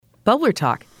Bubbler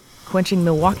Talk, quenching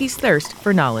Milwaukee's thirst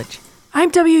for knowledge.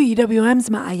 I'm WUWM's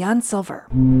Maayan Silver.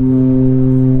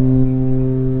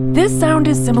 This sound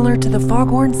is similar to the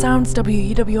foghorn sounds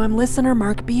WUWM listener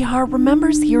Mark Bihar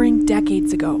remembers hearing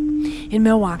decades ago in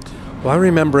Milwaukee. Well, I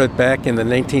remember it back in the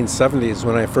 1970s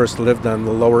when I first lived on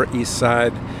the Lower East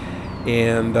Side,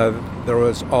 and there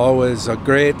was always a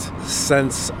great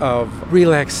sense of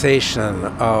relaxation,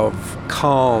 of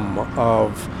calm,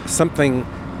 of something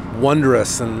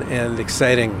wondrous and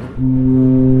exciting.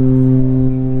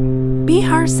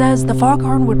 Bihar says the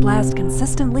foghorn would blast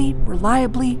consistently,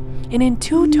 reliably, and in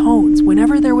two tones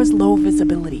whenever there was low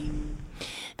visibility.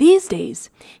 These days,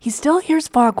 he still hears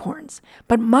foghorns,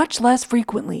 but much less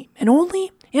frequently and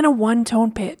only in a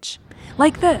one-tone pitch,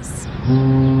 like this.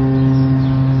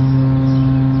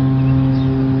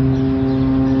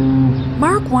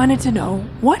 Mark wanted to know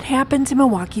what happened to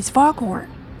Milwaukee's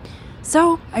foghorn.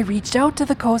 So I reached out to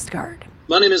the Coast Guard.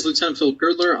 My name is Lieutenant Philip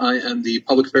Girdler. I am the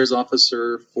Public Affairs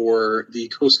Officer for the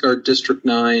Coast Guard District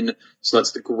 9, so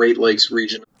that's the Great Lakes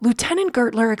region. Lieutenant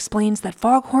Girdler explains that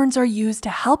foghorns are used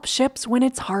to help ships when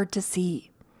it's hard to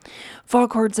see.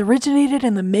 Foghorns originated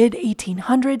in the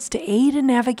mid-1800s to aid in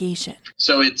navigation.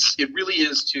 So it really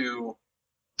is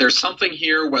there's something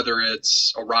here, whether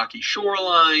it's a rocky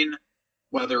shoreline,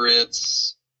 whether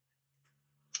it's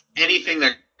anything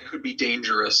that could be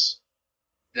dangerous,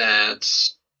 that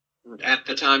at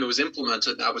the time it was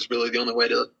implemented, that was really the only way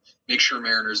to make sure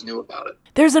mariners knew about it.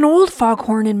 There's an old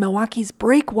foghorn in Milwaukee's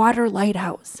Breakwater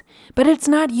Lighthouse, but it's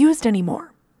not used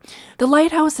anymore. The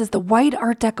lighthouse is the white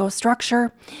Art Deco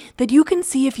structure that you can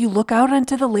see if you look out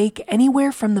onto the lake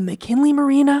anywhere from the McKinley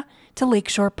Marina to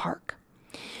Lakeshore Park.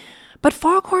 But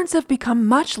foghorns have become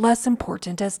much less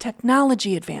important as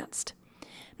technology advanced.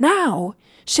 Now,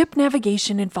 ship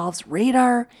navigation involves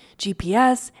radar,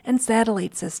 GPS, and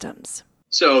satellite systems.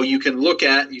 So you can look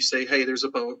at and you say, hey, there's a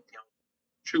boat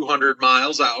 200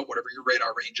 miles out, whatever your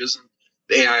radar range is, and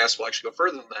the AIS will actually go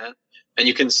further than that. And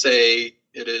you can say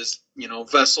it is,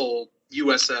 vessel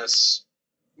USS,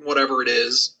 whatever it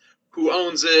is, who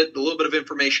owns it, a little bit of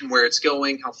information where it's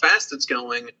going, how fast it's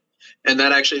going, and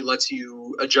that actually lets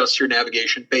you adjust your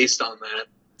navigation based on that.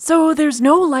 So there's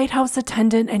no lighthouse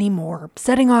attendant anymore,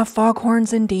 setting off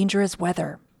foghorns in dangerous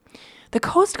weather. The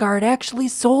Coast Guard actually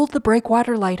sold the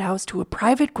Breakwater Lighthouse to a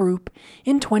private group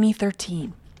in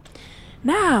 2013.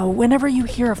 Now, whenever you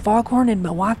hear a foghorn in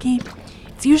Milwaukee,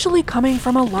 it's usually coming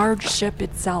from a large ship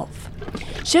itself.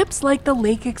 Ships like the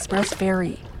Lake Express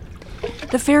Ferry.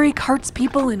 The ferry carts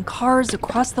people in cars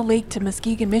across the lake to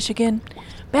Muskegon, Michigan,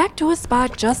 back to a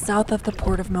spot just south of the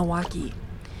port of Milwaukee.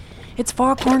 Its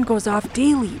foghorn goes off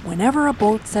daily whenever a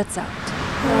boat sets out.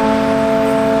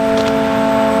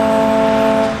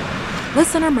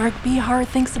 Listener Mark Bihar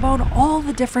thinks about all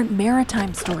the different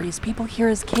maritime stories people hear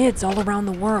as kids all around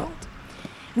the world,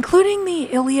 including the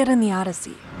Iliad and the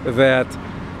Odyssey. That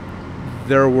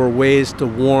there were ways to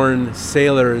warn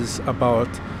sailors about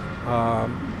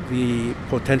the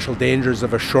potential dangers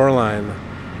of a shoreline.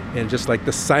 And just like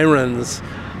the sirens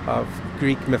of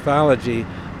Greek mythology,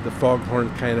 the foghorn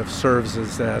kind of serves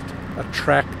as that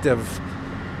attractive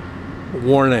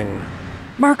warning.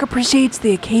 Mark appreciates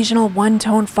the occasional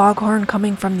one-tone foghorn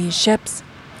coming from these ships,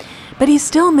 but he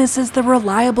still misses the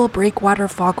reliable breakwater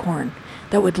foghorn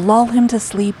that would lull him to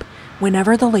sleep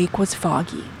whenever the lake was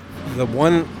foggy. The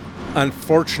one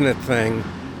unfortunate thing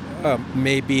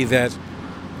may be that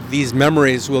these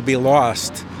memories will be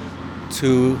lost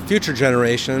to future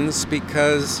generations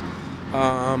because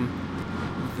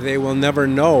they will never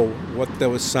know what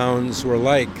those sounds were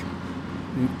like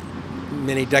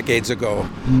many decades ago.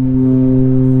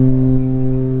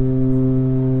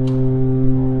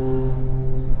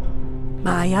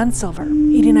 Maayan Silver,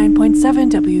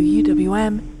 89.7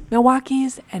 WUWM,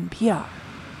 Milwaukee's NPR.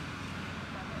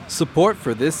 Support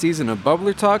for this season of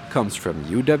Bubbler Talk comes from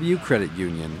UW Credit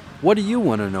Union. What do you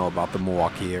want to know about the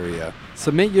Milwaukee area?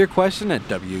 Submit your question at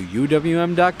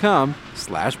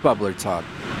WUWM.com/BubblerTalk.